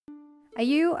Are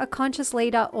you a conscious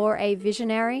leader or a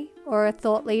visionary or a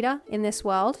thought leader in this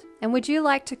world? And would you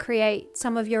like to create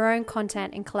some of your own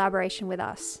content in collaboration with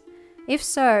us? If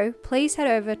so, please head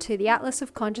over to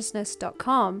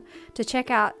theatlasofconsciousness.com to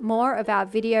check out more of our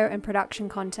video and production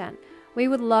content. We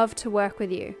would love to work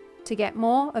with you to get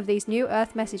more of these new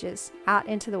Earth messages out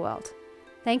into the world.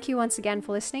 Thank you once again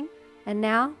for listening. And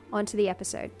now, on to the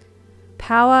episode.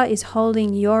 Power is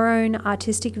holding your own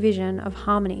artistic vision of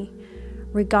harmony,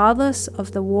 regardless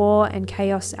of the war and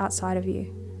chaos outside of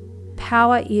you.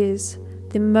 Power is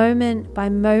the moment by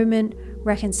moment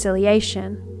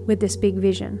reconciliation with this big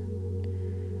vision.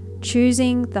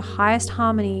 Choosing the highest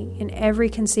harmony in every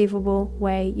conceivable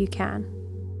way you can.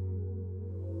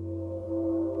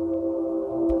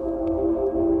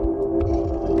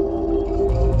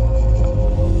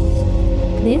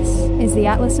 This is the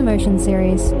Atlas Emotion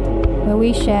Series, where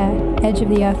we share edge of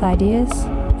the earth ideas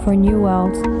for a new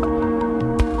world.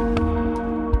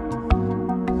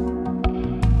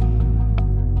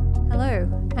 Hello,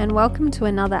 and welcome to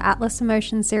another Atlas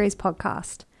Emotion Series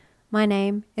podcast. My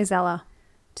name is Ella.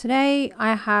 Today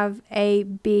I have a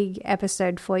big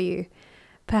episode for you,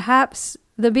 perhaps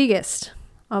the biggest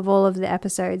of all of the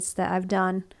episodes that I've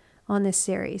done on this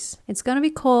series. It's going to be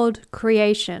called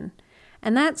Creation,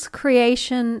 and that's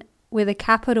creation with a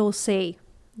capital C.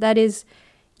 That is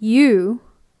you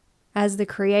as the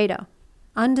creator,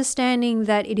 understanding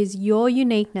that it is your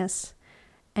uniqueness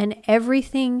and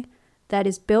everything that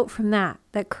is built from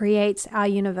that creates our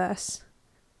universe.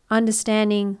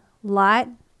 Understanding light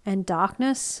and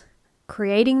darkness,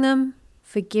 creating them,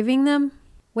 forgiving them.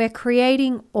 We're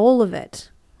creating all of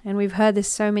it. And we've heard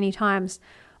this so many times,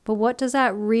 but what does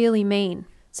that really mean?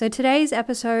 So today's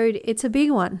episode, it's a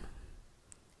big one.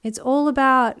 It's all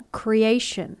about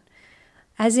creation,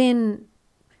 as in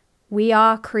we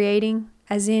are creating,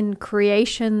 as in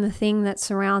creation, the thing that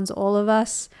surrounds all of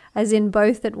us, as in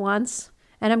both at once.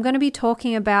 And I'm going to be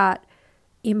talking about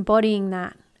embodying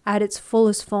that at its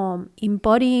fullest form,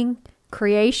 embodying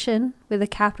creation with a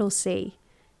capital C.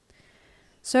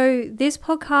 So this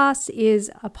podcast is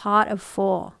a part of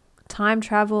 4: time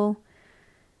travel,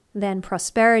 then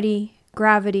prosperity,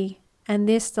 gravity, and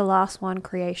this, the last one,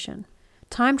 creation.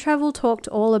 Time travel talked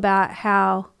all about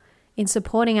how in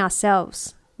supporting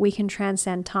ourselves, we can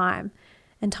transcend time,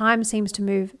 and time seems to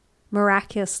move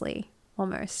miraculously,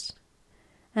 almost.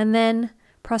 And then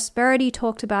prosperity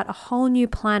talked about a whole new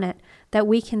planet that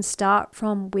we can start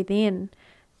from within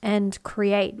and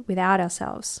create without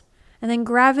ourselves. And then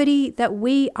gravity, that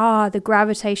we are the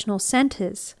gravitational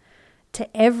centers to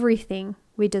everything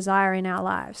we desire in our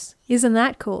lives. Isn't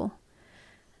that cool?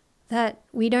 That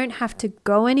we don't have to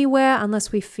go anywhere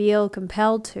unless we feel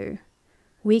compelled to.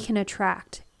 We can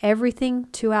attract everything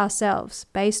to ourselves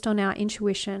based on our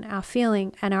intuition, our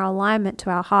feeling, and our alignment to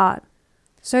our heart.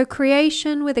 So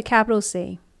creation with a capital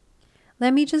C.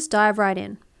 Let me just dive right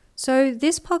in. So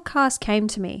this podcast came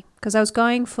to me because I was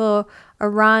going for a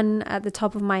run at the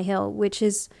top of my hill, which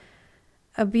is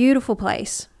a beautiful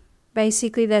place.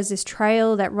 Basically, there's this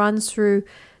trail that runs through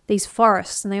these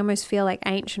forests, and they almost feel like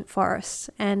ancient forests.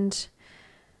 And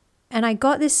I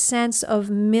got this sense of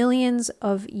millions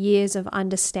of years of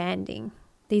understanding,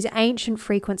 these ancient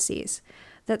frequencies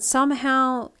that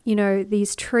somehow,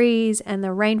 these trees and the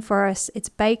rainforests, it's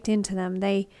baked into them.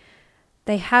 They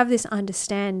have this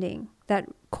understanding that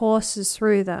courses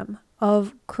through them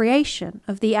of creation,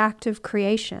 of the act of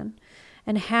creation,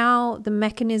 and how the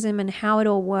mechanism and how it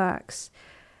all works.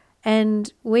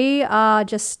 And we are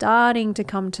just starting to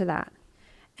come to that.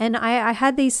 And I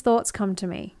had these thoughts come to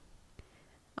me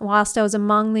whilst I was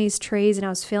among these trees, and I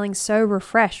was feeling so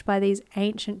refreshed by these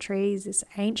ancient trees, this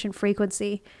ancient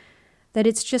frequency, that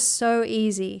it's just so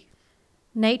easy.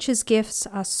 Nature's gifts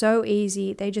are so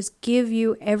easy. They just give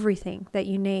you everything that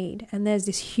you need. And there's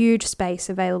this huge space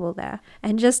available there.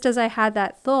 And just as I had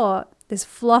that thought, this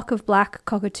flock of black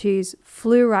cockatoos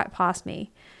flew right past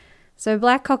me. So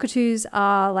black cockatoos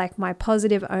are like my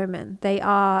positive omen. They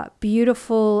are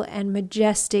beautiful and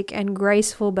majestic and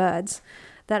graceful birds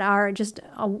that are just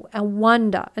a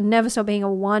wonder, and never stop being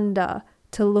a wonder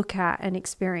to look at and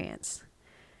experience.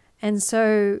 And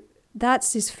so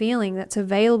that's this feeling that's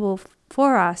available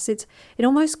for us. It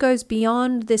almost goes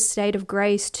beyond this state of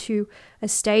grace to a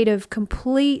state of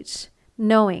complete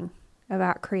knowing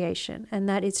about creation, and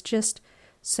that it's just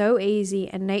so easy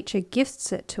and nature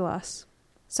gifts it to us.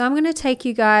 So I'm going to take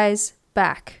you guys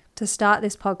back to start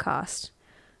this podcast.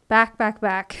 Back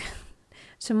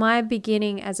to my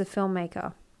beginning as a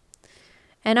filmmaker.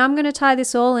 And I'm going to tie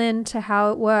this all into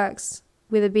how it works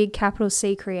with a big capital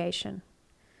C creation.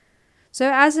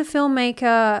 So as a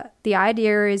filmmaker, the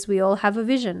idea is we all have a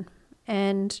vision,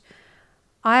 and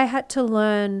I had to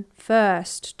learn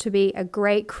first to be a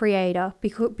great creator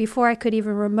before I could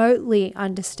even remotely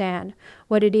understand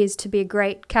what it is to be a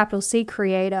great capital C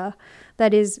creator,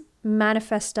 that is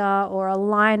manifester or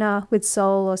aligner with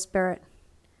soul or spirit.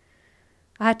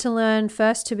 I had to learn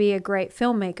first to be a great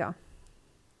filmmaker.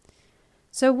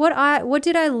 So what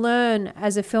did I learn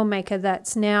as a filmmaker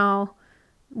that's now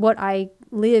what I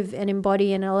live and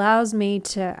embody and allows me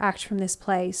to act from this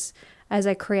place as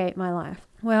I create my life?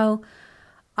 Well,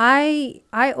 I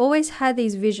always had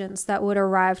these visions that would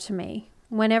arrive to me.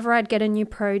 Whenever I'd get a new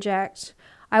project,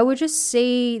 I would just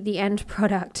see the end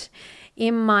product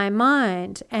in my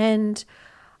mind. And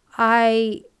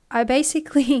I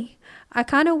basically, I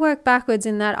kind of work backwards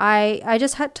in that I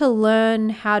just had to learn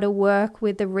how to work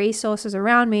with the resources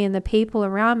around me and the people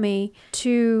around me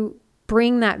to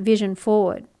bring that vision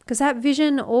forward. Because that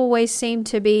vision always seemed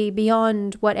to be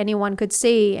beyond what anyone could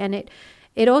see. And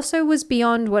it also was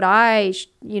beyond what I,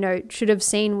 should have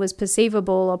seen was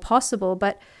perceivable or possible.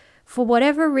 But for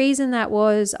whatever reason that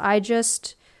was, I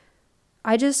just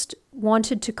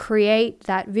wanted to create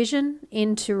that vision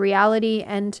into reality,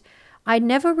 and I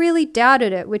never really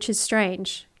doubted it, which is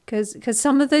strange because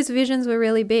some of those visions were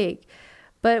really big.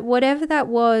 But whatever that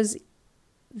was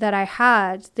that I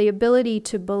had, the ability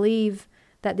to believe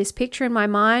that this picture in my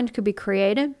mind could be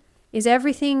created is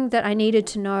everything that I needed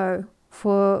to know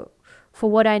for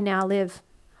what I now live.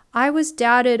 I was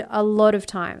doubted a lot of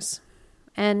times,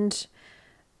 and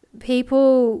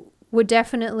people would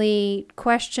definitely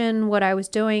question what I was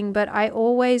doing, but I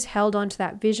always held on to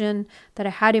that vision that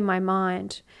I had in my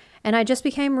mind. And I just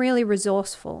became really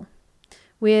resourceful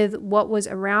with what was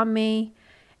around me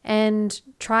and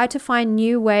tried to find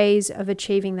new ways of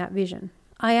achieving that vision.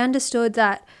 I understood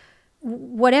that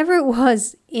whatever it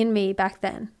was in me back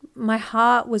then, my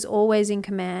heart was always in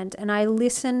command, and I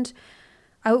listened.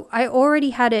 I already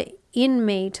had it in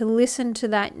me to listen to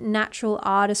that natural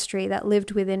artistry that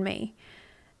lived within me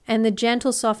and the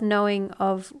gentle, soft knowing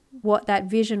of what that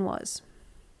vision was.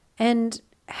 And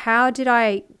how did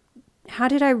I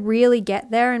really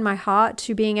get there in my heart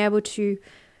to being able to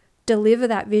deliver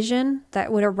that vision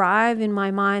that would arrive in my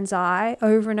mind's eye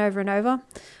over and over and over?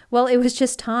 Well, it was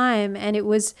just time, and it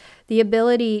was the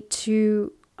ability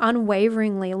to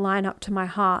unwaveringly line up to my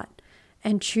heart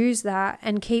and choose that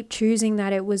and keep choosing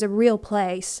that it was a real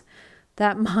place,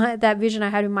 that vision I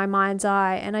had in my mind's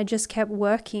eye. And I just kept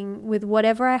working with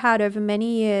whatever I had over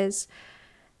many years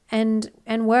and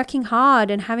working hard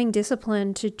and having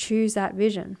discipline to choose that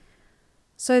vision.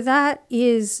 So that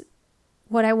is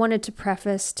what I wanted to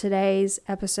preface today's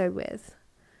episode with,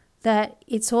 that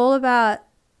it's all about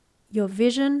your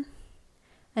vision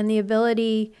and the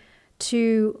ability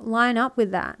to line up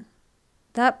with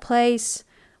that place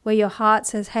where your heart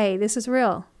says, hey, this is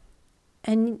real.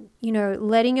 And,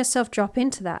 letting yourself drop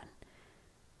into that.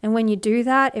 And when you do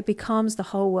that, it becomes the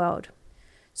whole world.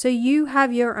 So you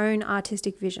have your own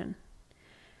artistic vision.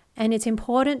 And it's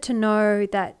important to know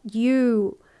that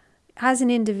you, as an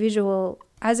individual,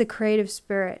 as a creative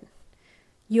spirit,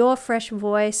 your fresh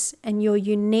voice and your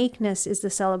uniqueness is the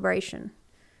celebration.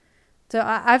 So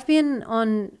I've been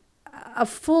on a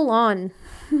full-on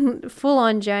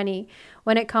journey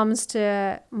when it comes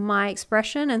to my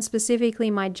expression, and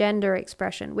specifically my gender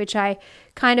expression, which I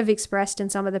kind of expressed in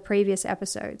some of the previous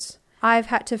episodes. I've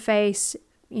had to face,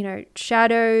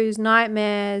 shadows,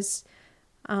 nightmares,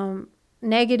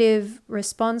 negative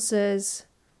responses,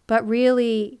 but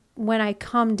really when I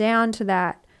come down to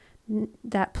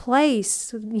that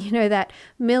place, that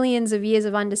millions of years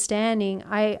of understanding,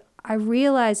 I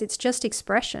realize it's just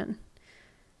expression.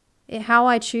 How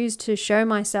I choose to show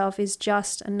myself is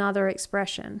just another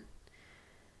expression.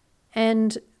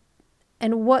 And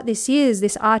what this is,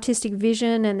 this artistic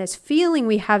vision and this feeling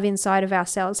we have inside of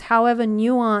ourselves, however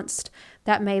nuanced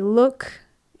that may look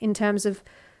in terms of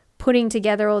putting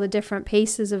together all the different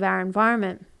pieces of our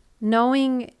environment,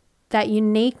 knowing that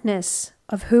uniqueness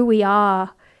of who we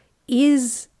are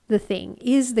is the thing,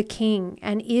 is the king,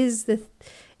 and is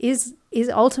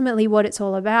ultimately what it's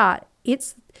all about.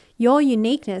 Your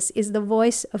uniqueness is the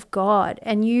voice of God,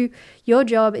 and your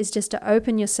job is just to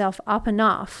open yourself up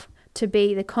enough to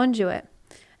be the conduit.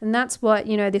 And that's what,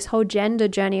 this whole gender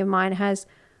journey of mine has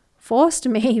forced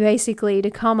me basically to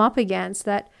come up against,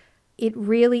 that it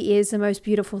really is the most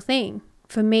beautiful thing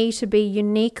for me to be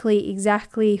uniquely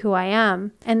exactly who I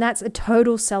am. And that's a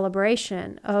total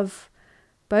celebration of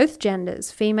both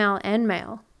genders, female and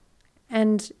male.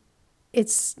 And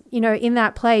it's, in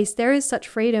that place, there is such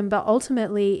freedom, but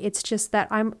ultimately it's just that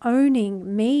I'm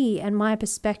owning me and my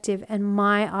perspective and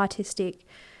my artistic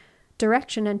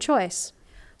direction and choice.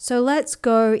 So let's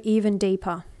go even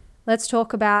deeper. let's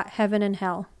talk about heaven and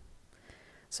hell.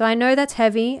 So I know that's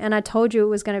heavy, and I told you it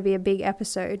was going to be a big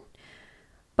episode,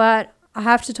 but I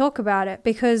have to talk about it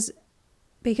because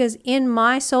in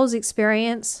my soul's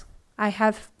experience, I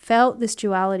have felt this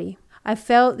duality. I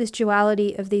felt this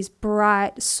duality of these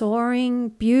bright, soaring,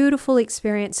 beautiful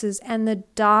experiences and the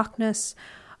darkness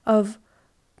of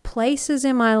places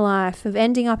in my life, of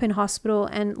ending up in hospital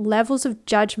and levels of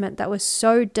judgment that were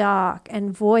so dark,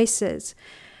 and voices,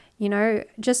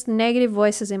 just negative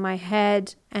voices in my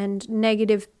head and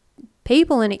negative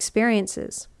people and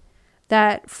experiences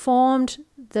that formed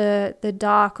the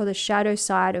dark or the shadow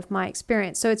side of my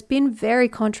experience. So it's been very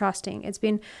contrasting. It's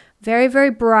been very,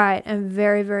 very bright and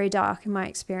very, very dark in my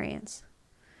experience.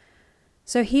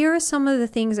 So here are some of the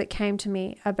things that came to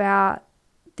me about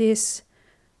this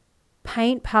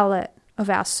paint palette of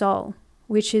our soul,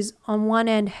 which is on one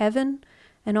end heaven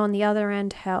and on the other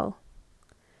end hell.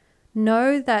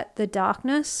 Know that the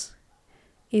darkness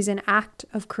is an act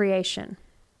of creation.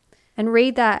 And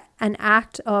read that, an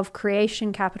act of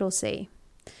creation, capital C.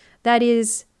 That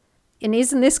is, and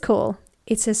isn't this cool?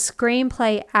 It's a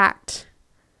screenplay act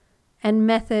and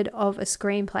method of a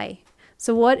screenplay.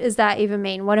 So what does that even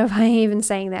mean? What am I even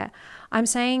saying there? I'm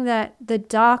saying that the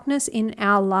darkness in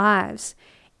our lives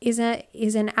is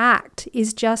an act,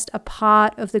 is just a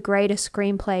part of the greater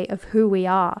screenplay of who we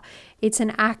are. It's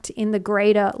an act in the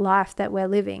greater life that we're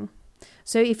living.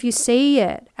 So if you see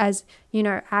it as,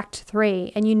 Act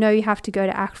 3, and you have to go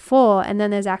to Act 4, and then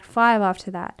there's Act 5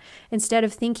 after that, instead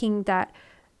of thinking that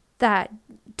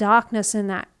darkness and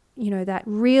that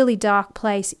really dark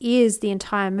place is the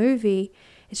entire movie,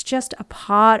 it's just a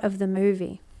part of the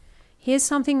movie. Here's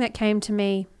something that came to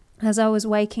me as I was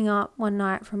waking up one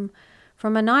night from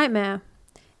a nightmare.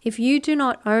 If you do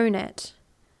not own it,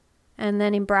 and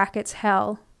then in brackets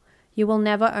hell, you will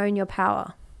never own your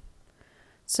power.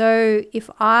 So if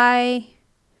I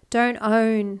don't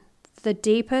own the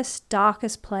deepest,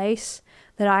 darkest place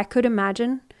that I could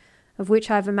imagine, of which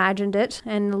I've imagined it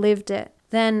and lived it,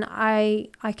 then I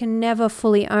can never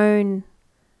fully own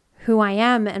who I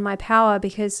am and my power,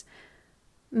 because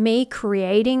me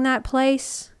creating that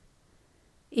place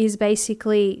is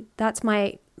basically, that's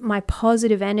my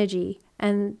positive energy,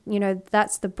 and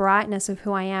that's the brightness of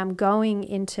who I am going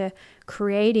into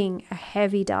creating a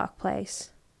heavy, dark place.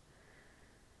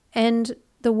 And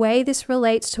the way this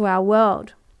relates to our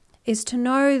world is to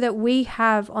know that we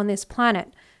have on this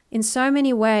planet, in so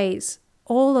many ways,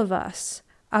 all of us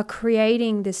are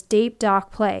creating this deep, dark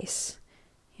place,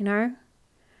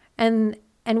 and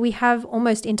we have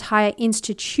almost entire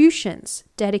institutions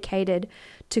dedicated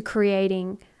to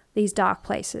creating these dark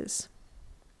places.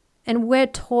 And we're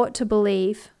taught to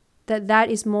believe that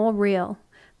that is more real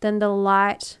than the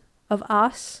light of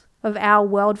us, of our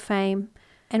world fame.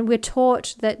 And we're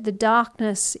taught that the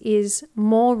darkness is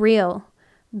more real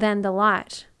than the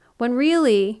light. When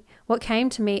really, what came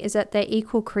to me is that they're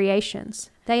equal creations.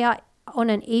 They are on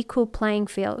an equal playing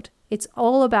field. It's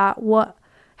all about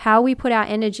how we put our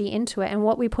energy into it, and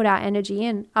what we put our energy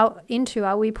into.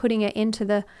 Are we putting it into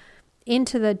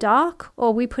the dark, or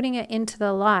are we putting it into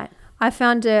the light? I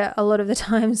found it a lot of the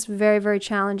times very, very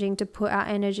challenging to put our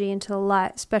energy into the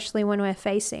light, especially when we're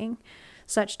facing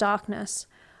such darkness.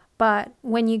 But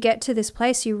when you get to this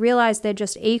place, you realize they're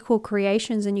just equal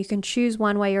creations and you can choose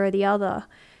one way or the other.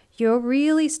 You're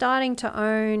really starting to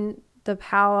own the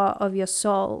power of your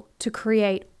soul to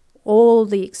create all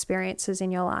the experiences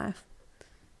in your life.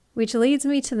 Which leads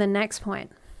me to the next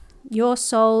point. Your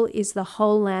soul is the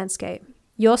whole landscape.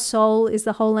 Your soul is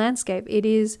the whole landscape. It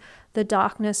is the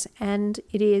darkness and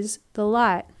it is the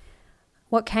light.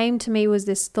 What came to me was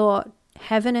this thought: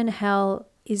 heaven and hell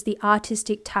is the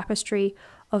artistic tapestry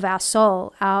of our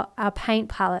soul, our paint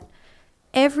palette.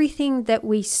 Everything that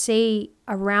we see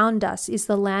around us is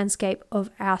the landscape of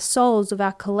our souls, of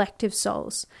our collective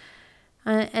souls.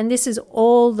 And this is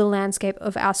all the landscape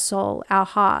of our soul, our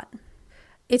heart.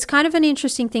 It's kind of an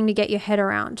interesting thing to get your head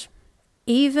around.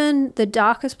 Even the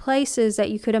darkest places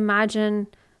that you could imagine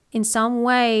in some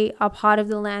way are part of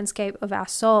the landscape of our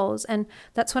souls. And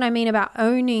that's what I mean about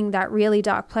owning that really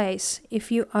dark place.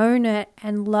 If you own it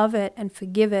and love it and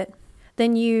forgive it,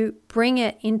 then you bring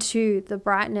it into the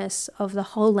brightness of the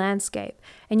whole landscape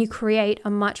and you create a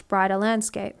much brighter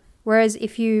landscape. Whereas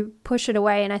if you push it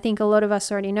away, and I think a lot of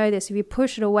us already know this, if you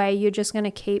push it away, you're just going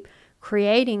to keep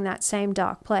creating that same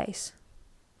dark place.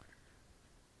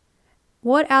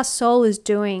 What our soul is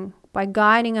doing by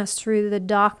guiding us through the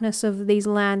darkness of these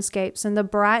landscapes and the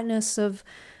brightness of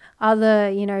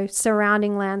other,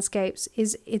 surrounding landscapes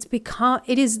is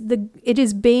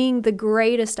being the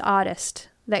greatest artist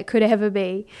that could ever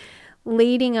be.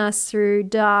 leading us through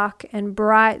dark and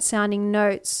bright sounding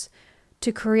notes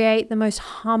to create the most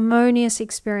harmonious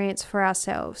experience for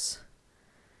ourselves.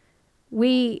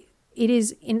 It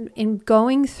is in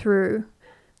going through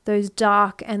those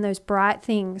dark and those bright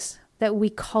things that we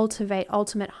cultivate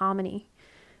ultimate harmony.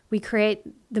 We create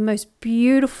the most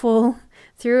beautiful,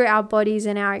 through our bodies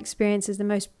and our experiences, the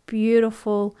most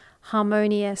beautiful,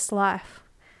 harmonious life.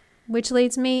 Which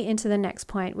leads me into the next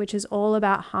point, which is all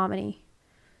about harmony.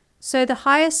 So the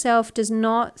higher self does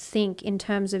not think in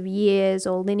terms of years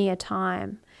or linear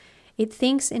time. It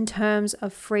thinks in terms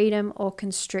of freedom or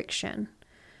constriction.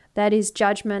 That is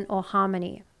judgment or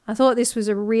harmony. I thought this was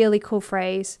a really cool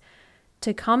phrase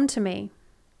to come to me,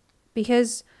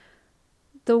 because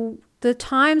the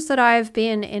times that I've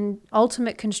been in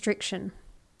ultimate constriction,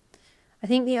 I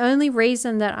think the only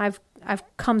reason that I've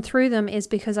come through them is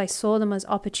because I saw them as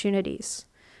opportunities.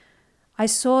 I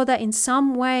saw that in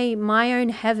some way my own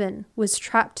heaven was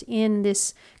trapped in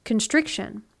this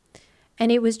constriction,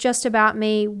 and it was just about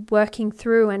me working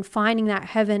through and finding that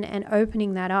heaven and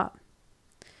opening that up.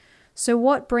 So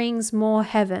what brings more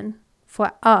heaven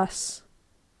for us?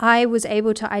 I was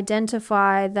able to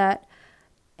identify that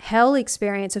hell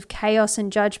experience of chaos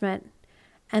and judgment,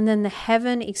 and then the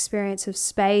heaven experience of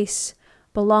space,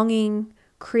 belonging,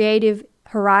 creative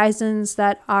horizons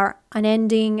that are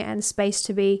unending, and space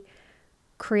to be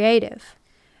creative.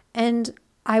 And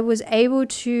I was able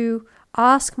to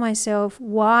ask myself,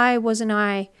 why wasn't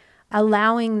I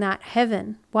allowing that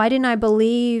heaven? Why didn't I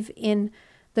believe in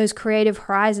those creative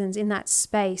horizons, in that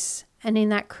space and in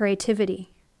that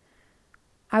creativity?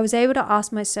 I was able to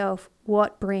ask myself,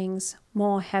 what brings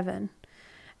more heaven?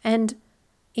 And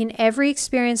in every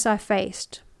experience I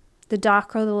faced, the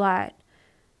dark or the light,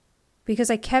 because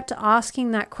I kept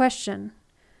asking that question,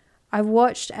 I've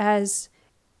watched as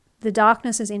the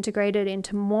darkness is integrated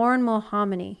into more and more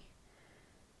harmony.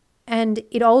 And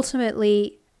it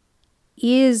ultimately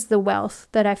is the wealth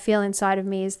that I feel inside of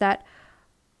me, is that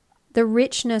the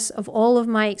richness of all of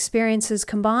my experiences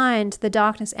combined, the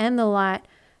darkness and the light,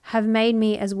 have made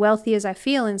me as wealthy as I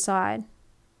feel inside.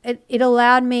 It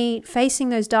allowed me, facing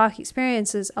those dark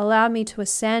experiences, allowed me to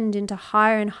ascend into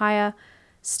higher and higher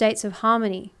states of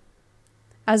harmony,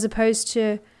 as opposed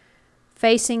to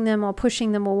facing them or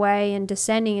pushing them away and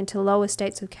descending into lower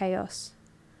states of chaos.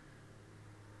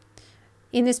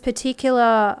 In this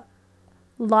particular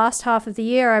last half of the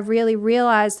year, I've really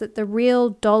realized that the real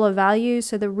dollar value,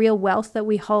 so the real wealth that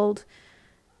we hold,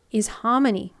 is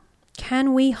harmony.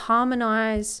 Can we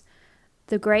harmonize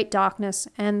the great darkness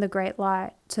and the great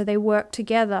light so they work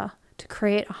together to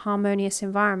create a harmonious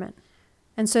environment?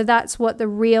 And so that's what the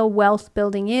real wealth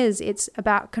building is. It's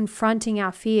about confronting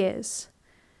our fears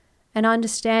and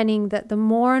understanding that the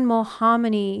more and more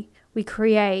harmony we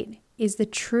create is the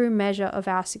true measure of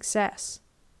our success.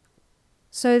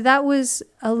 So that was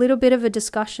a little bit of a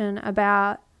discussion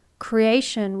about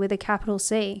creation with a capital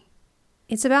C.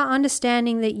 It's about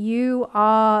understanding that you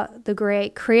are the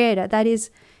great creator. That is,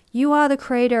 you are the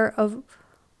creator of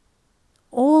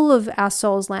all of our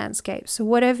soul's landscape. So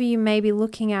whatever you may be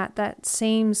looking at that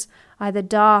seems either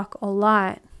dark or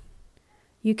light,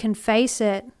 you can face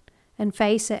it and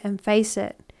face it and face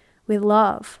it with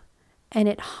love, and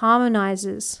it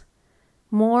harmonizes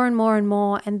more and more and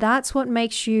more. And that's what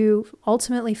makes you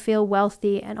ultimately feel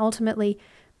wealthy and ultimately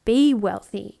be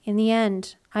wealthy in the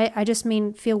end. I just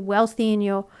mean feel wealthy in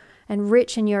your and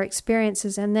rich in your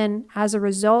experiences, and then as a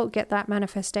result get that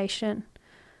manifestation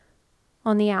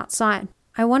on the outside.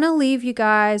 I want to leave you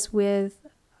guys with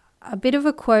a bit of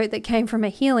a quote that came from a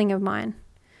healing of mine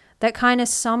that kind of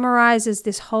summarizes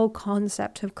this whole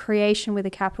concept of creation with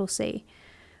a capital C.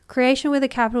 Creation with a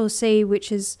capital C,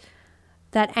 which is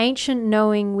that ancient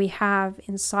knowing we have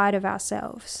inside of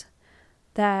ourselves,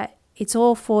 that it's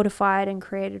all fortified and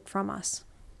created from us.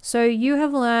 So you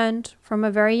have learned from a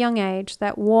very young age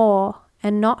that war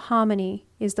and not harmony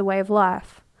is the way of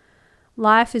life.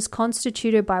 Life is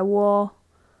constituted by war,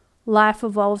 life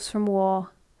evolves from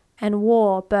war, and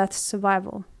war births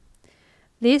survival.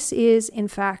 This is, in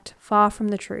fact, far from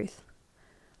the truth.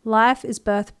 Life is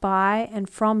birthed by and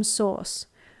from source,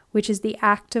 which is the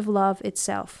act of love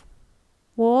itself.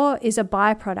 War is a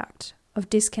byproduct of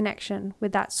disconnection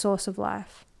with that source of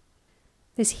life.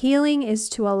 This healing is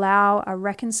to allow a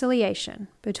reconciliation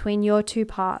between your two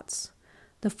parts,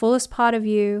 the fullest part of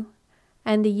you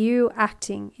and the you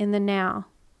acting in the now.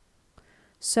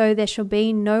 So there shall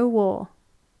be no war,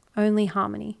 only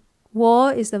harmony.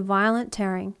 War is the violent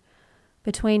tearing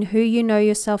between who you know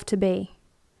yourself to be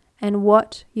and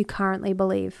what you currently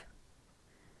believe.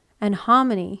 And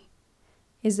harmony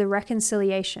is the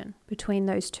reconciliation between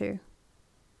those two.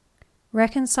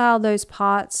 Reconcile those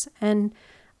parts and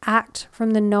act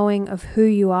from the knowing of who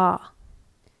you are.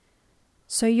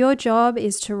 So your job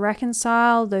is to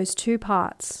reconcile those two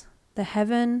parts, the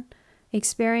heaven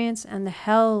experience and the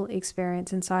hell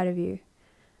experience inside of you,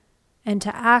 and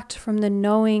to act from the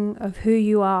knowing of who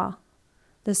you are,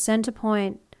 the center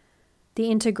point,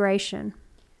 the integration.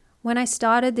 When I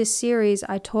started this series,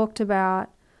 I talked about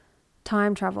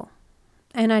time travel,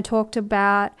 and I talked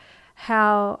about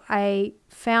how I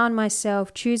found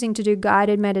myself choosing to do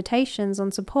guided meditations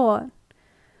on support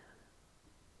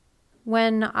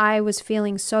when I was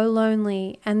feeling so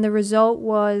lonely, and the result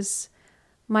was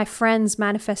my friends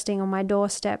manifesting on my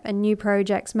doorstep and new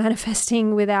projects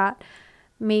manifesting without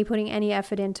me putting any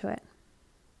effort into it.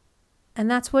 And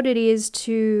that's what it is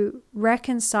to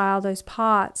reconcile those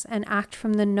parts and act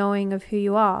from the knowing of who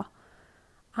you are.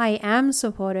 I am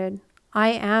supported. I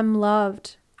am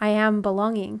loved. I am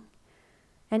belonging.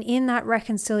 And in that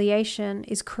reconciliation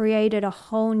is created a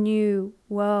whole new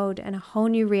world and a whole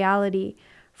new reality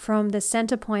from the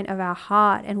center point of our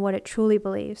heart and what it truly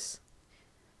believes.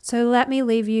 So let me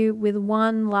leave you with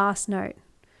one last note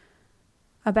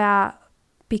about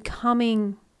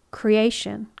becoming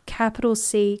creation, capital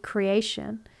C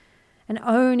creation, and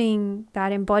owning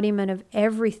that embodiment of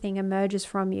everything emerges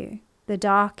from you, the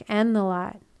dark and the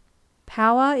light.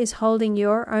 Power is holding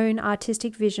your own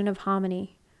artistic vision of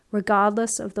harmony,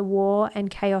 regardless of the war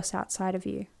and chaos outside of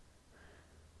you.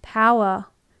 Power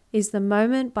is the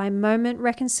moment-by-moment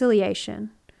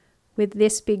reconciliation with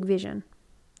this big vision,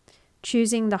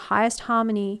 choosing the highest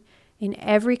harmony in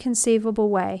every conceivable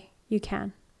way you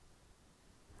can.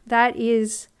 That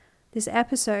is this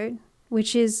episode,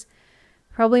 which is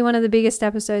probably one of the biggest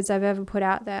episodes I've ever put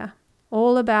out there,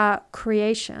 all about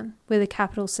creation with a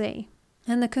capital C.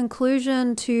 And the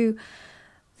conclusion to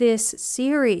this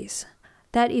series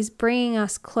that is bringing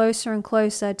us closer and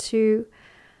closer to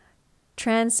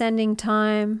transcending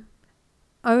time,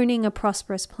 owning a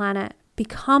prosperous planet,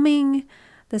 becoming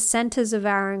the centers of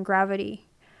our own gravity,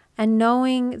 and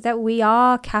knowing that we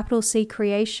are capital C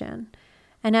creation.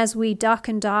 And as we duck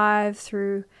and dive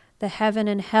through the heaven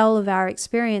and hell of our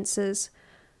experiences,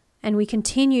 and we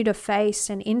continue to face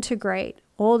and integrate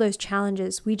all those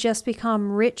challenges, we just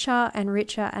become richer and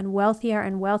richer and wealthier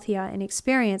in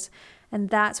experience. And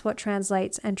that's what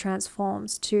translates and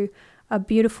transforms to a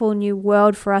beautiful new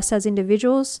world for us as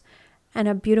individuals and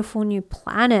a beautiful new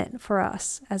planet for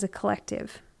us as a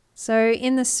collective. So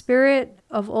in the spirit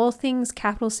of all things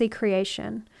capital C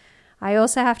creation, I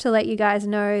also have to let you guys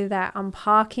know that I'm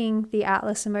parking the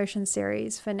Atlas Emotion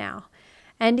series for now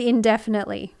and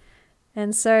indefinitely.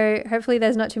 And so hopefully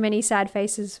there's not too many sad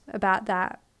faces about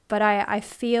that, but I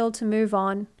feel to move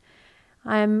on.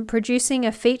 I'm producing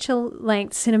a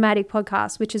feature-length cinematic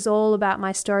podcast, which is all about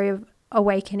my story of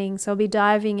awakening. So I'll be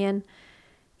diving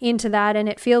into that, and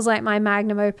it feels like my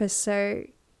magnum opus. So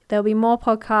there'll be more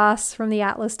podcasts from the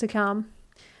Atlas to come.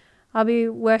 I'll be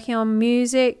working on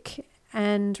music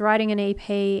and writing an EP,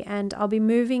 and I'll be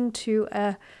moving to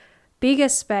a bigger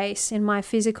space in my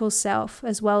physical self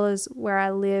as well as where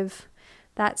I live.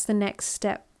 That's the next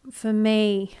step for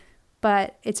me.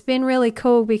 But it's been really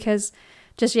cool because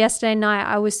just yesterday night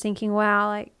I was thinking, wow,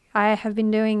 like I have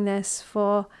been doing this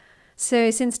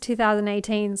since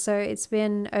 2018, so it's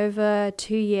been over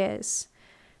 2 years.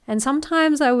 And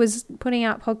sometimes I was putting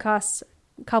out podcasts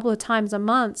a couple of times a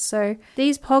month. So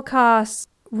these podcasts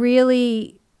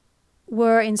really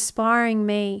were inspiring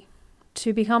me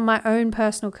to become my own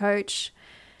personal coach.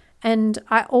 And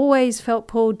I always felt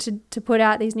pulled to put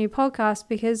out these new podcasts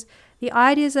because the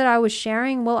ideas that I was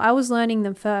sharing, well, I was learning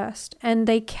them first, and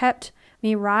they kept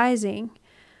me rising.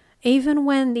 Even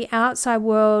when the outside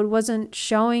world wasn't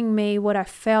showing me what I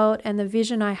felt and the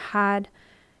vision I had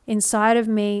inside of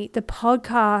me, the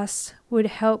podcast would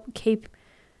help keep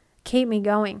me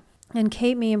going and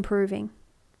keep me improving.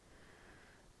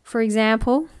 For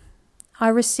example, I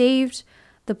received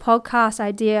the podcast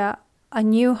idea, A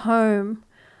New Home,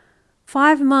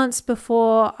 5 months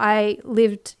before I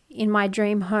lived in my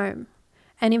dream home.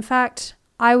 And in fact,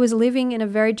 I was living in a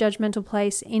very judgmental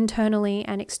place internally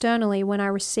and externally when I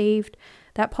received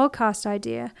that podcast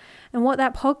idea. And what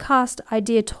that podcast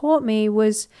idea taught me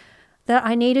was that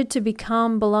I needed to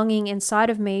become belonging inside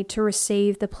of me to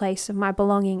receive the place of my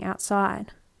belonging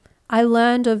outside. I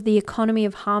learned of the economy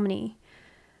of harmony,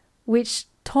 which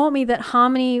taught me that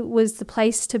harmony was the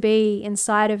place to be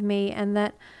inside of me, and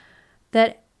that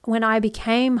when I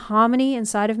became harmony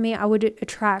inside of me, I would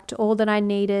attract all that I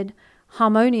needed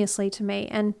harmoniously to me.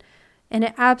 And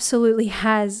it absolutely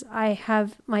has. I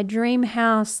have my dream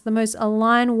house, the most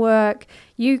aligned work.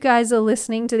 You guys are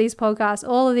listening to these podcasts,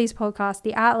 all of these podcasts,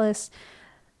 the Atlas.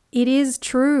 it is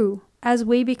true. As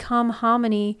we become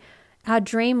harmony, our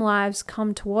dream lives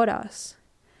come toward us.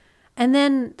 And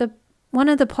then one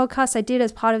of the podcasts I did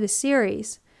as part of this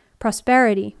series,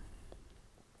 prosperity,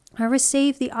 I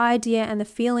received the idea and the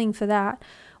feeling for that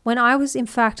when I was in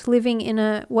fact living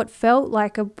in what felt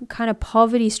like a kind of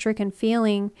poverty-stricken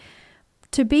feeling.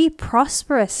 To be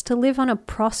prosperous, to live on a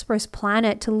prosperous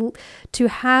planet, to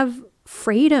have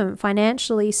freedom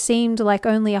financially seemed like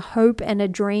only a hope and a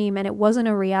dream, and it wasn't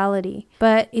a reality.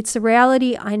 But it's a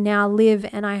reality I now live,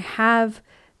 and I have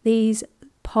these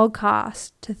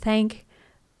podcasts to thank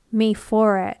me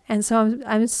for it. And so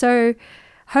I'm so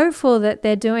hopeful that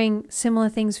they're doing similar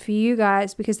things for you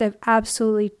guys, because they've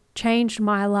absolutely changed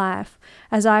my life.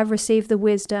 As I've received the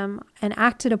wisdom and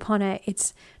acted upon it,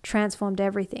 it's transformed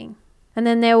everything. And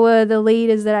then there were the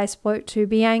leaders that I spoke to,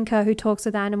 Bianca, who talks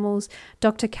with animals,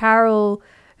 Dr. Carol,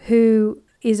 who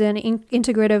is an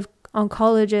integrative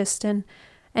oncologist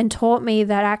and taught me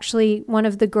that actually one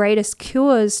of the greatest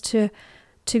cures to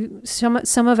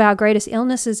some of our greatest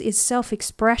illnesses is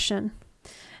self-expression.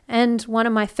 And one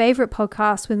of my favorite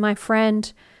podcasts with my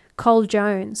friend Cole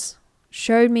Jones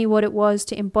showed me what it was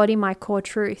to embody my core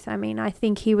truth. I mean, I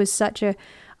think he was such a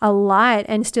light,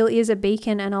 and still is a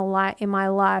beacon and a light in my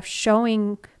life,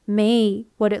 showing me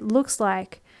what it looks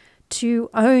like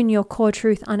to own your core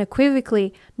truth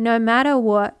unequivocally, no matter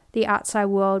what the outside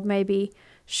world may be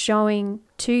showing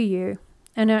to you.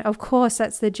 And of course,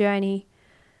 that's the journey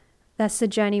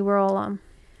we're all on.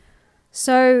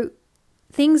 So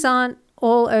things aren't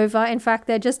all over. In fact,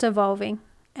 they're just evolving.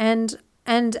 And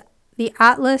the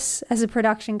Atlas as a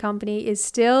production company is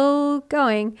still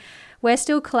going. We're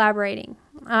still collaborating.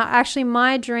 Actually,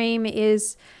 my dream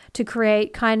is to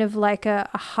create kind of like a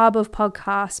hub of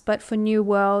podcasts, but for New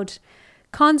World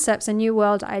concepts and New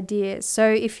World ideas. So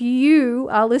if you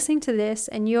are listening to this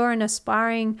and you're an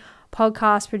aspiring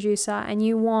podcast producer and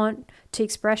you want to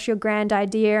express your grand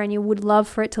idea and you would love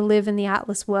for it to live in the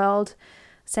Atlas world,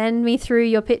 send me through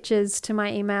your pictures to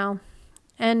my email.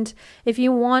 And if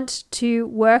you want to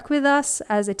work with us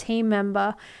as a team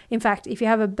member, in fact, if you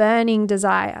have a burning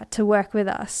desire to work with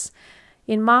us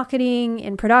in marketing,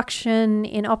 in production,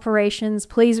 in operations,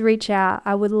 please reach out.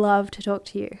 I would love to talk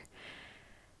to you.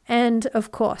 And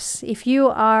of course, if you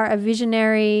are a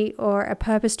visionary or a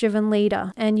purpose-driven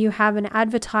leader and you have an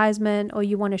advertisement or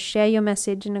you want to share your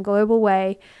message in a global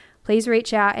way, please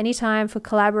reach out anytime for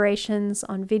collaborations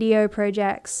on video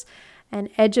projects and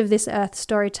edge of this earth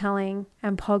storytelling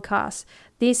and podcasts.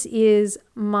 This is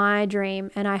my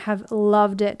dream, and I have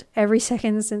loved it every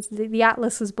second since the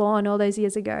Atlas was born all those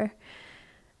years ago.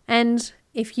 And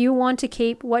if you want to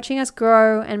keep watching us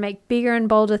grow and make bigger and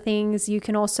bolder things, you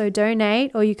can also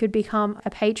donate, or you could become a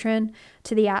patron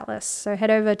to the Atlas. So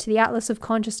head over to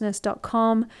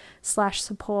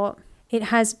theatlasofconsciousness.com/support. It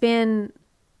has been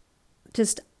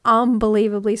just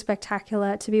unbelievably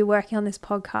spectacular to be working on this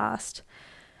podcast.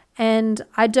 And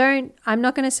I'm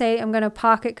not going to say I'm going to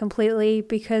park it completely,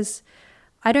 because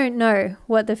I don't know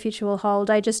what the future will hold.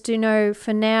 I just do know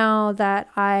for now that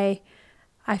I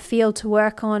feel to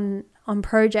work on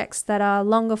projects that are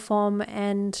longer form,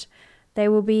 and they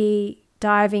will be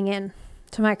diving in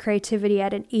to my creativity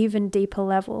at an even deeper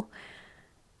level.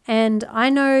 And I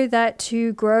know that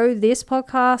to grow this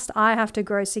podcast, I have to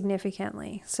grow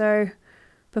significantly. So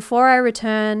before I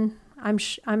return, I'm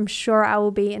sure I will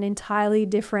be an entirely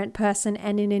different person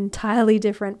and in entirely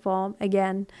different form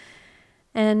again.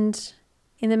 And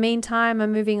in the meantime,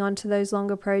 I'm moving on to those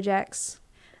longer projects.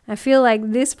 I feel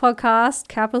like this podcast,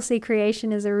 Capital C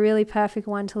Creation, is a really perfect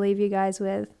one to leave you guys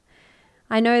with.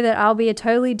 I know that I'll be a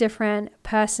totally different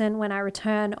person when I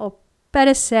return, or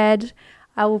better said,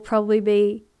 I will probably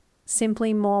be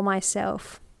simply more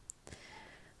myself.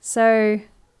 So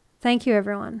thank you,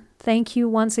 everyone. Thank you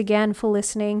once again for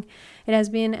listening. It has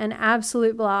been an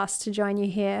absolute blast to join you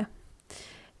here.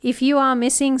 If you are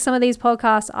missing some of these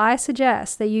podcasts, I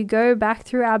suggest that you go back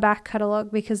through our back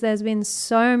catalog, because there's been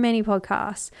so many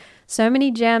podcasts, so many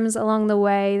gems along the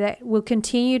way that will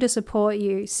continue to support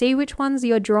you. See which ones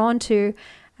you're drawn to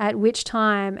at which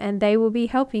time, and they will be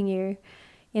helping you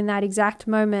in that exact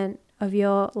moment of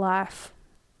your life.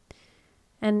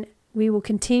 And we will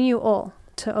continue all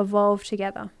to evolve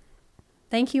together.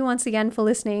 Thank you once again for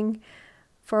listening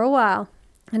for a while.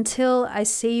 Until I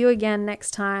see you again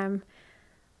next time,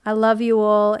 I love you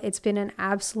all. It's been an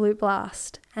absolute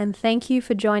blast. And thank you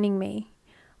for joining me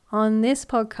on this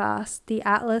podcast, the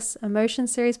Atlas Emotion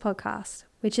Series podcast,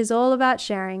 which is all about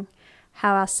sharing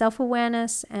how our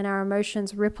self-awareness and our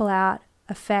emotions ripple out,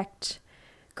 affect,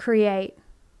 create,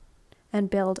 and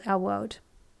build our world.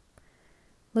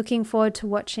 Looking forward to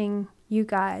watching you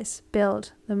guys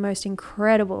build the most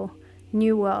incredible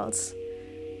new worlds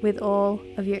with all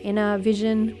of your inner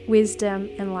vision, wisdom,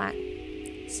 and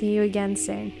light. See you again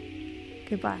soon.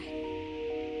 Goodbye.